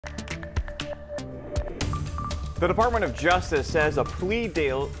The Department of Justice says a plea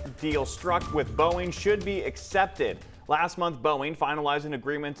deal struck with Boeing should be accepted. Last month, Boeing finalized an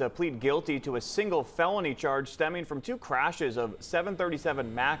agreement to plead guilty to a single felony charge stemming from two crashes of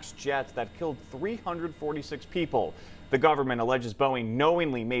 737 MAX jets that killed 346 people. The government alleges Boeing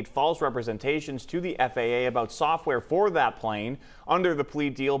knowingly made false representations to the FAA about software for that plane. Under the plea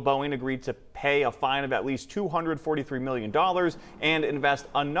deal, Boeing agreed to pay a fine of at least $243 million and invest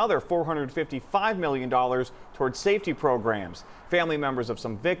another $455 million towards safety programs. Family members of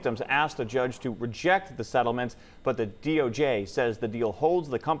some victims asked the judge to reject the settlement, but the DOJ says the deal holds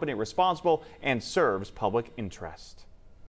the company responsible and serves public interest.